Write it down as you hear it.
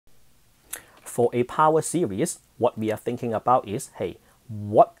for a power series, what we are thinking about is, hey,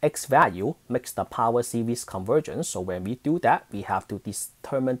 what x value makes the power series convergence? So when we do that, we have to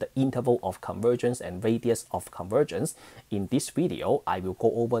determine the interval of convergence and radius of convergence. In this video, I will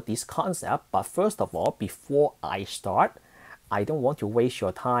go over this concept, but first of all, before I start, I don't want to waste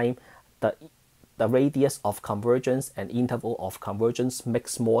your time. The radius of convergence and interval of convergence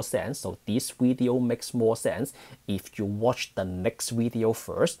makes more sense. So this video makes more sense if you watch the next video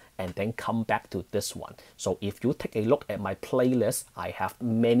first and then come back to this one. So if you take a look at my playlist, I have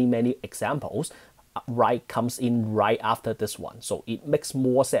many examples. Right comes in right after this one. So it makes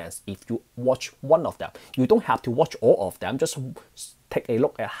more sense if you watch one of them. You don't have to watch all of them. Just take a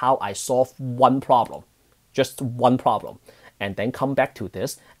look at how I solve one problem. Just one problem. And then come back to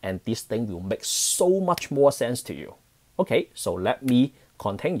this, and this thing will make so much more sense to you. Okay, so let me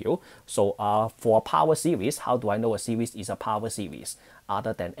continue. So for a power series, how do I know a series is a power series?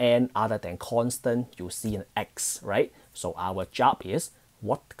 Other than n, other than constant, you see an x, right? So our job is,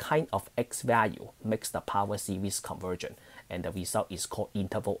 what kind of x value makes the power series convergent? And the result is called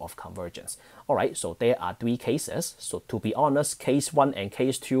interval of convergence. All right, so there are three cases. So to be honest, case 1 and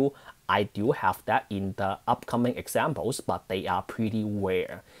case 2, I do have that in the upcoming examples, but they are pretty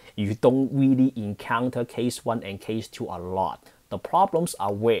rare. You don't really encounter case 1 and case 2 a lot. The problems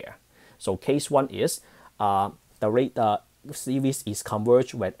are rare. So case 1 is the series is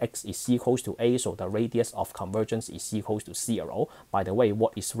converged when x is equals to a, so the radius of convergence is equals to 0. By the way,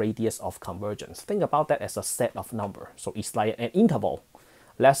 what is radius of convergence? Think about that as a set of numbers. So it's like an interval.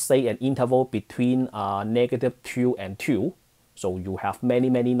 Let's say an interval between -2 and 2. So you have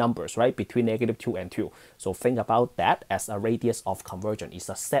many numbers, right, between -2 and 2. So think about that as a radius of convergence. It's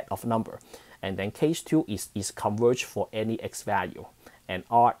a set of number. And then case 2 is converged for any x value, and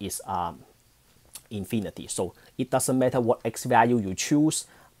R is infinity. So it doesn't matter what x value you choose,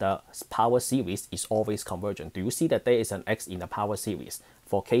 the power series is always convergent. Do you see that there is an x in the power series?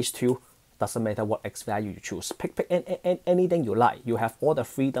 For case 2, doesn't matter what x value you choose. Pick anything you like. You have all the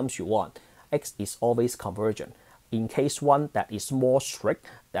freedoms you want. X is always convergent. In case 1, that is more strict,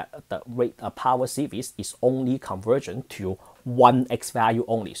 that the power series is only convergent to one x value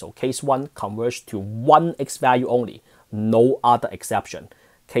only. So case 1 converges to one x value only, no other exception.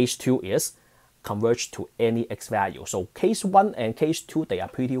 Case 2 is converge to any x value. So case 1 and case 2, they are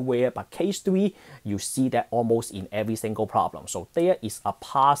pretty rare, but case 3, you see that almost in every single problem. So there is a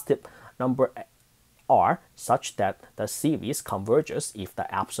positive number R such that the series converges if the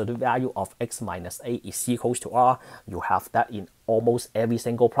absolute value of x minus a is equals to R. You have that in almost every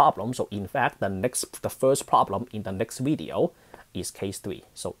single problem. So in fact, the first problem in the next video is case 3.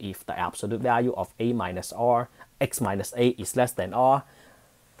 So if the absolute value of a minus R, x minus a is less than R,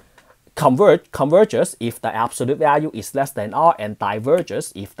 converges if the absolute value is less than R, and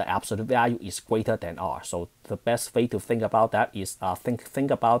diverges if the absolute value is greater than R. So the best way to think about that is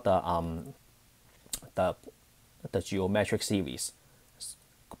think about the geometric series.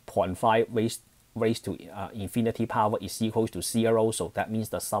 0.5 raised to infinity power is equals to 0. So that means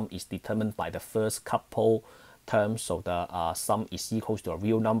the sum is determined by the first couple terms. So the sum is equals to a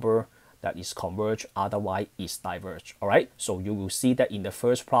real number that is converged, otherwise is diverged. All right, so you will see that in the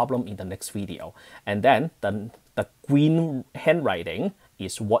first problem in the next video. And then the green handwriting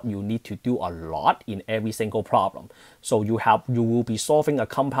is what you need to do a lot in every single problem. So you will be solving a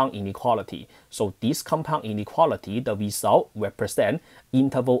compound inequality. So this compound inequality, the result represent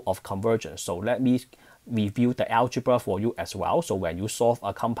interval of convergence. So let me review the algebra for you as well. So when you solve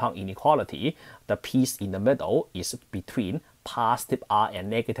a compound inequality, the piece in the middle is between positive R and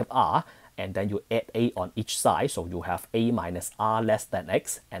negative R, and then you add a on each side. So you have a minus R less than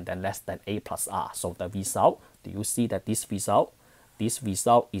x, and then less than a plus R. So the result, do you see that this result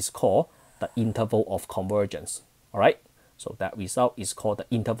is called the interval of convergence? All right, so that result is called the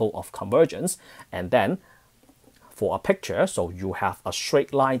interval of convergence. And then for a picture, so you have a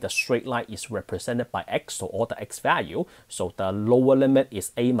straight line. The straight line is represented by x, so all the x value. So the lower limit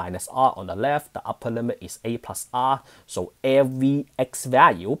is a minus R on the left, the upper limit is a plus R. So every x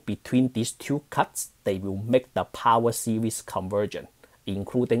value between these two cuts, they will make the power series convergent,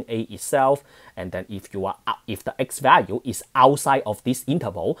 including a itself. And then if the x value is outside of this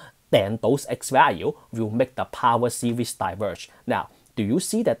interval, then those x value will make the power series diverge. Now, do you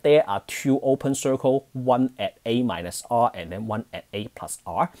see that there are two open circles, one at a minus R and then one at a plus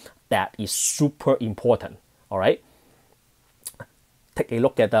R? That is super important. All right. Take a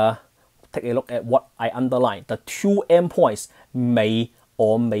look at what I underlined. The two endpoints may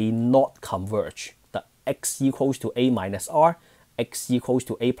or may not converge. The x equals to a minus R, x equals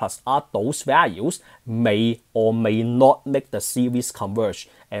to a plus r, those values may or may not make the series converge.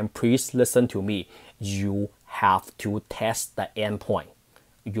 And please listen to me, you have to test the endpoint.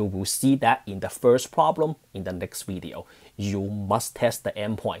 You will see that in the first problem in the next video. You must test the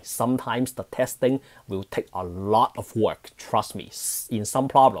endpoint. Sometimes the testing will take a lot of work. Trust me, in some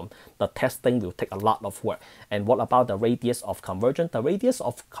problem, the testing will take a lot of work. And what about the radius of convergence? The radius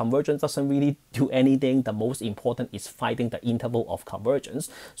of convergence doesn't really do anything. The most important is finding the interval of convergence.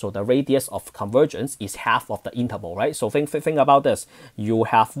 So the radius of convergence is half of the interval, right? So think about this. You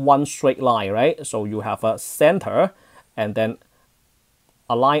have one straight line, right? So you have a center and then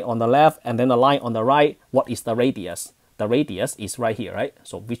a line on the left and then a line on the right. What is the radius? The radius is right here, right?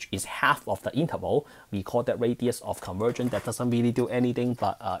 So which is half of the interval. We call that radius of convergence. That doesn't really do anything,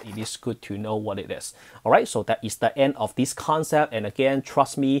 but it is good to know what it is. All right, so that is the end of this concept. And again,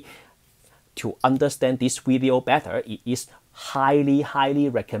 trust me, to understand this video better, it is highly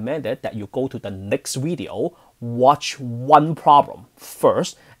recommended that you go to the next video, watch one problem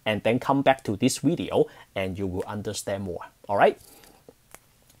first, and then come back to this video and you will understand more. All right.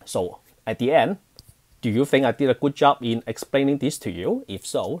 So at the end, do you think I did a good job in explaining this to you? If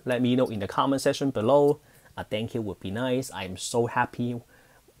so, let me know in the comment section below. A thank you would be nice. I'm so happy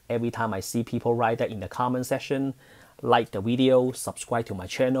every time I see people write that in the comment section. Like the video, subscribe to my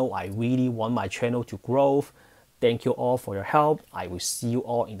channel. I really want my channel to grow. Thank you all for your help. I will see you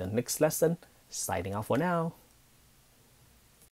all in the next lesson. Signing out for now.